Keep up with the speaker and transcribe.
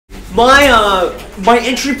my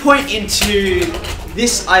entry point into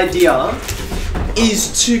this idea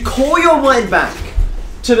is to call your mind back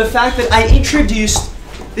to the fact that I introduced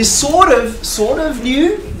this sort of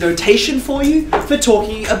new notation for you for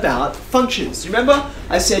talking about functions. Remember,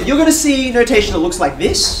 I said you're going to see notation that looks like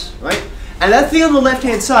this, right? And that thing on the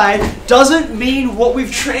left-hand side doesn't mean what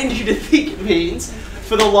we've trained you to think it means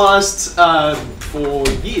for the last 4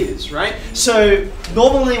 years, right? So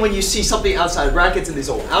normally when you see something outside of brackets and there's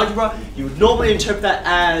all algebra, you would normally interpret that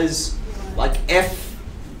as like f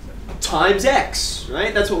times x,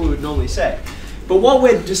 right? That's what we would normally say. But what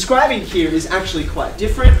we're describing here is actually quite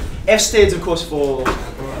different. F stands, of course, for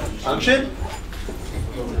function.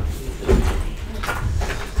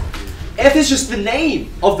 F is just the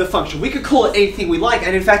name of the function. We could call it anything we like,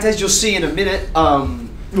 and in fact, as you'll see in a minute,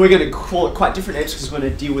 we're going to call it quite different names because we're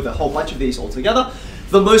going to deal with a whole bunch of these all together.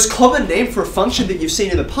 The most common name for a function that you've seen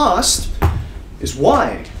in the past is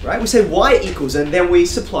y, right? We say y equals, and then we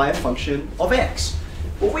supply a function of x.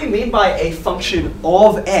 What we mean by a function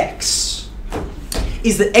of x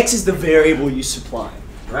is that x is the variable you supply,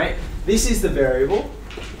 right? This is the variable.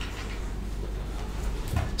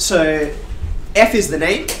 So f is the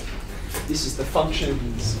name. This is the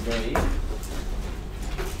function's name.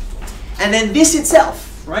 And then this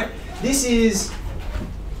itself, right? This is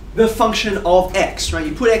the function of x, right?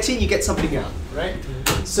 You put x in, you get something out, right?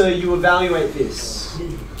 So you evaluate this.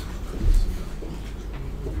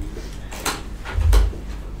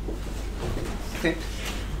 Okay.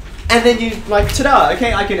 And then you, like, ta-da,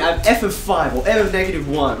 okay, I can have f of 5, or f of negative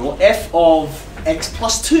 1, or f of x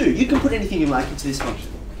plus 2. You can put anything you like into this function,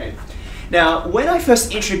 okay? Now, when I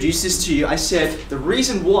first introduced this to you, I said the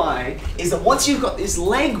reason why is that once you've got this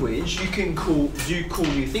language, you can do cool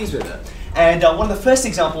new things with it. And one of the first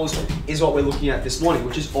examples is what we're looking at this morning,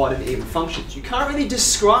 which is odd and even functions. You can't really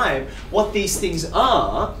describe what these things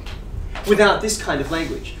are without this kind of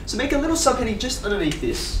language. So make a little subheading just underneath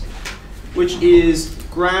this, which is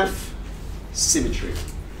graph symmetry.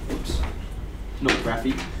 Oops, not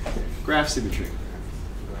graphy, graph symmetry.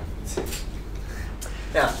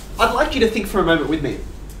 Now, I'd like you to think for a moment with me,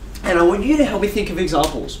 and I want you to help me think of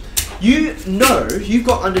examples. You know you've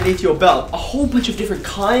got underneath your belt a whole bunch of different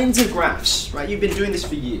kinds of graphs, right? You've been doing this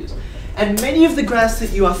for years. And many of the graphs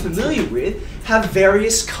that you are familiar with have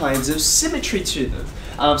various kinds of symmetry to them.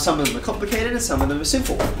 Some of them are complicated and some of them are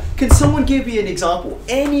simple. Can someone give me an example,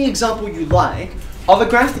 any example you like, of a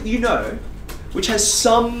graph that you know which has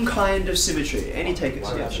some kind of symmetry? Any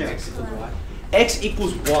takers? Yeah, check. X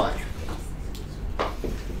equals y.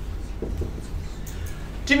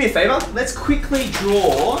 Do me a favor, let's quickly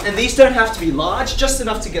draw, and these don't have to be large, just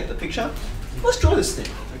enough to get the picture. Let's draw this thing,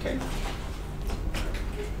 okay?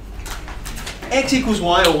 X equals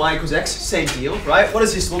y or y equals x, same deal, right? What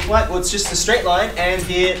does this look like? Well, it's just a straight line, and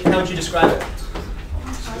here, how would you describe it?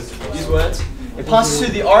 These words. It passes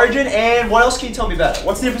through the origin, and what else can you tell me about it?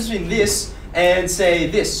 What's the difference between this and, say,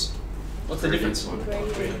 this? What's the difference?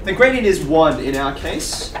 The gradient is 1 in our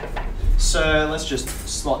case. So let's just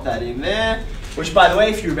slot that in there. Which, by the way,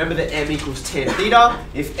 if you remember that m equals tan theta,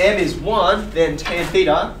 if m is 1, then tan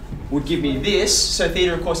theta would give me this. So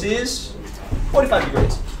theta, of course, is 45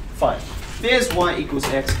 degrees. Fine. There's y equals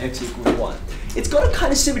x, x equals 1. It's got a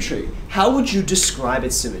kind of symmetry. How would you describe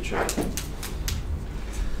its symmetry?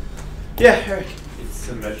 Yeah, Eric. It's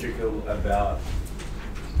symmetrical about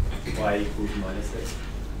y equals minus x.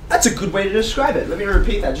 That's a good way to describe it. Let me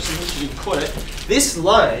repeat that just in case you caught it. This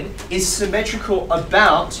line is symmetrical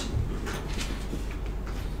about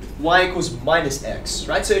y equals minus x,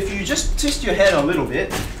 right? So if you just twist your head a little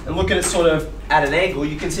bit and look at it sort of at an angle,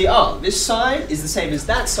 you can see, oh, this side is the same as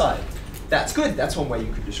that side. That's good. That's one way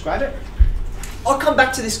you could describe it. I'll come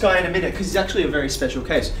back to this guy in a minute because he's actually a very special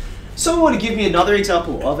case. Someone want to give me another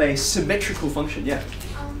example of a symmetrical function? Yeah.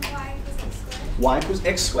 Y equals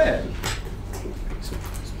x squared.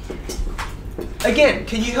 Again,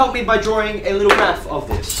 can you help me by drawing a little graph of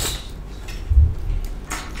this?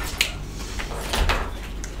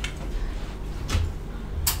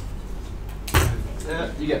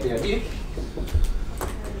 You get the idea.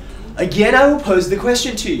 Again, I will pose the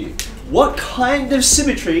question to you. What kind of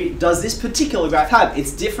symmetry does this particular graph have?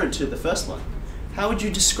 It's different to the first one. How would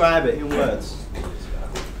you describe it in words?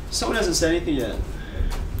 Someone hasn't said anything yet.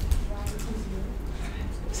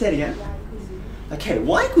 Say it again. Okay,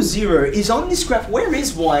 y equals 0 is on this graph. Where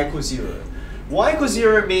is y equals 0? Y equals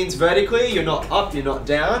 0 means vertically, you're not up, you're not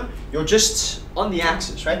down, you're just on the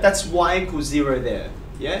axis, right? That's y equals 0 there.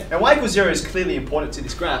 Yeah? Now y equals 0 is clearly important to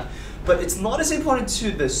this graph, but it's not as important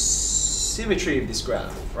to the symmetry of this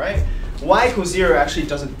graph, right? Y equals 0 actually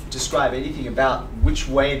doesn't describe anything about which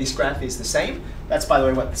way this graph is the same. That's, by the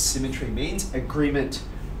way, what symmetry means. Agreement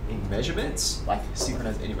in measurements, like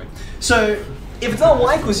synchronized anyway. So if it's not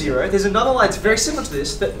y equals 0, there's another line that's very similar to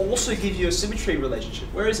this that also gives you a symmetry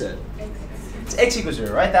relationship. Where is it? It's x equals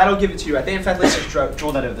 0, right? That'll give it to you right there. In fact, let's just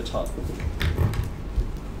draw that over the top.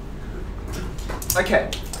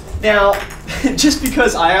 Okay, now, just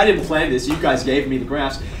because I didn't plan this, you guys gave me the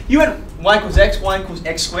graphs. You had y equals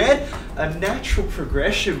x squared. A natural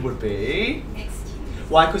progression would be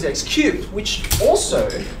y equals x cubed, which also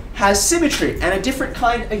has symmetry, and a different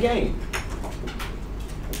kind again.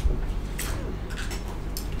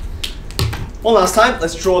 One last time,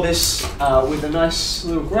 let's draw this with a nice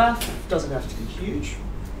little graph. Doesn't have to be huge.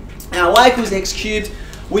 Now, y equals x cubed.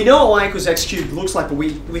 We know what y equals x cubed looks like, but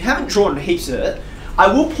we haven't drawn heaps of it.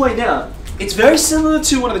 I will point out, it's very similar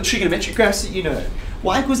to one of the trigonometric graphs that you know.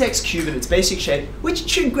 Y equals x cubed in its basic shape.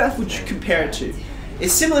 Which trig graph would you compare it to?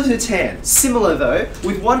 It's similar to tan. Similar though,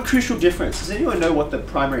 with one crucial difference. Does anyone know what the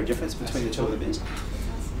primary difference between the two of them is?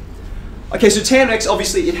 Okay, so tan x,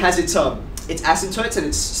 obviously it has its asymptotes and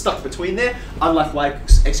it's stuck between there, unlike y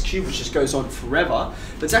equals x cubed, which just goes on forever.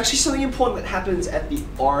 But it's actually something important that happens at the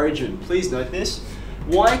origin. Please note this.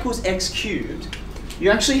 Y equals x cubed, you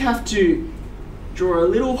actually have to draw a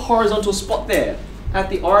little horizontal spot there at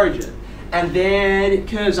the origin, and then it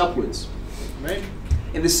curves upwards, right?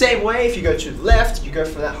 In the same way, if you go to the left, you go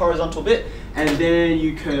for that horizontal bit, and then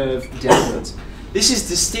you curve downwards. This is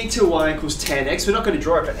distinct to y equals tan x. We're not going to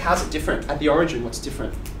draw it, but how's it different? At the origin, what's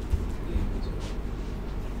different?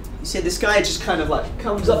 You see this guy just kind of like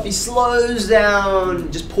comes up, he slows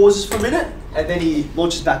down, just pauses for a minute, and then he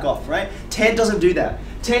launches back off, right? Tan doesn't do that.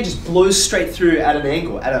 Tan just blows straight through at an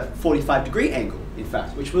angle, at a 45-degree angle, in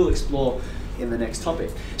fact, which we'll explore in the next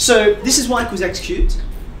topic. So this is y equals x cubed.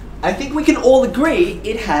 I think we can all agree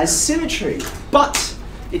it has symmetry, but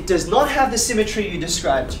it does not have the symmetry you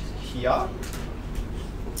described here.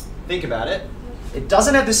 Think about it. It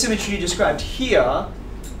doesn't have the symmetry you described here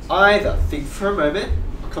either. Think for a moment.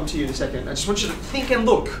 I'll come to you in a second. I just want you to think and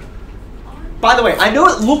look. By the way, I know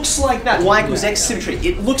it looks like that, y equals x symmetry.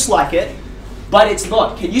 It looks like it, but it's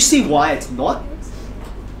not. Can you see why it's not?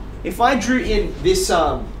 If I drew in this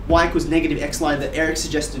y equals negative x line that Eric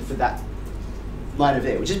suggested for that line over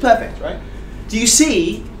there, which is perfect, right? Do you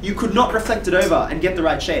see you could not reflect it over and get the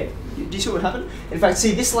right shape? Do you see what happened? In fact,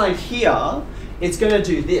 see this line here, it's going to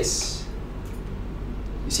do this.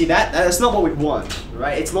 You see that? That's not what we'd want,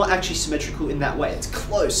 right? It's not actually symmetrical in that way. It's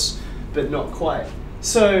close, but not quite.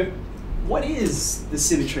 So what is the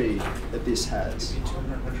symmetry that this has?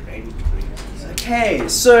 Okay,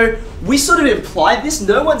 so we sort of implied this.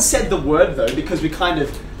 No one said the word though, because we kind of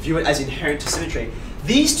view it as inherent to symmetry.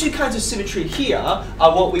 These two kinds of symmetry here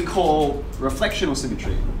are what we call reflectional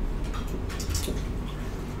symmetry.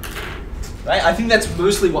 Right? I think that's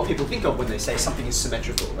mostly what people think of when they say something is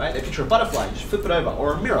symmetrical, right? They picture a butterfly, you just flip it over,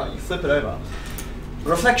 or a mirror, you flip it over.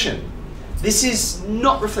 Reflection. This is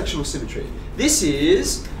not reflectional symmetry. This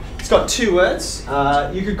is, it's got two words.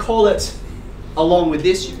 You could call it, along with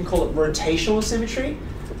this, you can call it rotational symmetry.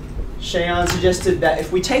 Cheyenne suggested that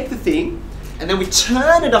if we take the thing, and then we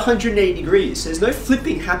turn it 180 degrees, so there's no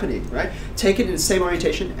flipping happening, right? Take it in the same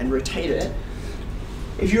orientation and rotate it.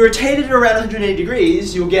 If you rotate it around 180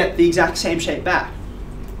 degrees, you'll get the exact same shape back.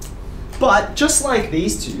 But just like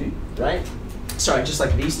these two, right? Sorry, just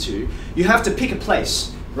like these two, you have to pick a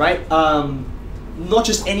place, right? Not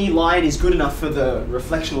just any line is good enough for the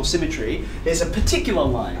reflectional symmetry. There's a particular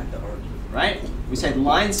line, right? We say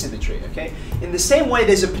line symmetry, okay? In the same way,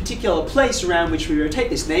 there's a particular place around which we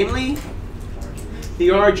rotate this, namely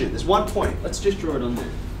the origin. There's one point. Let's just draw it on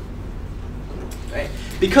there. Right?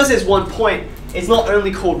 Because there's one point, it's not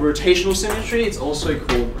only called rotational symmetry, it's also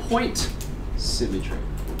called point symmetry.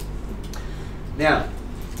 Now,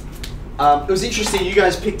 it was interesting, you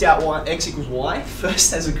guys picked out x equals y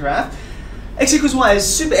first as a graph. X equals y is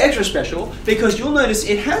super extra special because you'll notice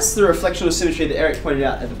it has the reflectional symmetry that Eric pointed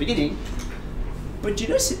out at the beginning. But do you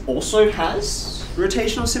notice it also has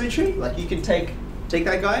rotational symmetry? Like you can take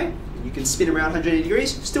that guy, you can spin around 180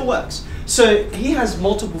 degrees, still works. So he has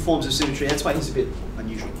multiple forms of symmetry, that's why he's a bit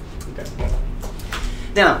unusual. Okay.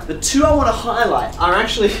 Now, the two I want to highlight are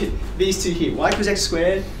actually these two here, y equals x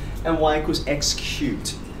squared and y equals x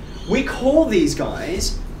cubed. We call these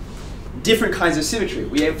guys different kinds of symmetry.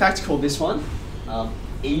 We in fact call this one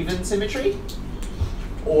even symmetry,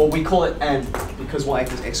 or we call it, and because y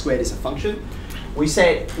equals x squared is a function, we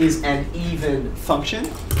say it is an even function.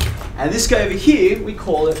 And this guy over here, we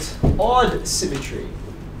call it odd symmetry.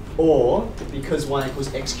 Or, because y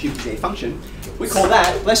equals x cubed is a function, we call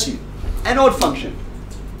that, bless you, an odd function.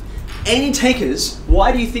 Any takers,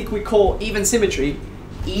 why do you think we call even symmetry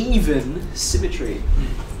even symmetry.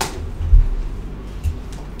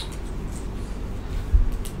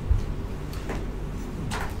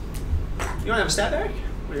 You want to have a stat, Eric?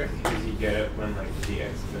 What do you reckon? Because you get it when like the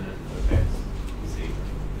exponent of x is equal.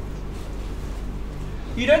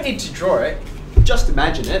 You don't need to draw it, just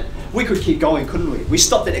imagine it. We could keep going, couldn't we? We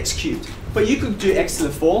stopped at x cubed. But you could do x to the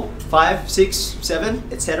 4, 5, 6, 7,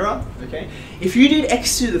 etc. Okay? If you did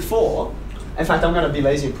x to the 4, in fact, I'm going to be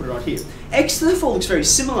lazy and put it on here. X to the 4 looks very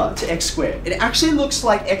similar to x squared. It actually looks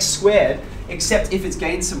like x squared, except if it's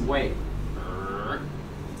gained some weight.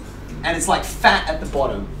 And it's like fat at the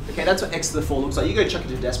bottom. Okay, that's what x to the 4 looks like. You go check it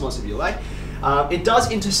to Desmos if you like. It does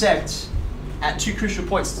intersect at 2 crucial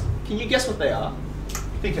points. Can you guess what they are?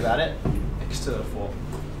 Think about it. X to the 4.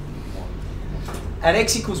 At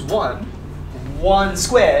x equals 1, 1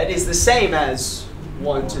 squared is the same as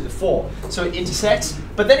 1 to the 4. So it intersects,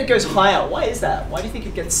 but then it goes higher. Why is that? Why do you think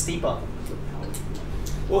it gets steeper?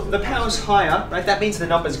 Well, the power's higher, right? That means the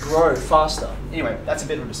numbers grow faster. Anyway, that's a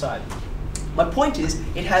bit of an aside. My point is,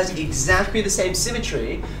 it has exactly the same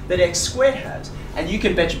symmetry that x squared has. And you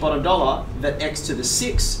can bet your bottom dollar that x to the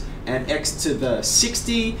 6 and x to the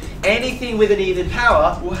 60, anything with an even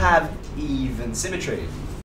power will have even symmetry.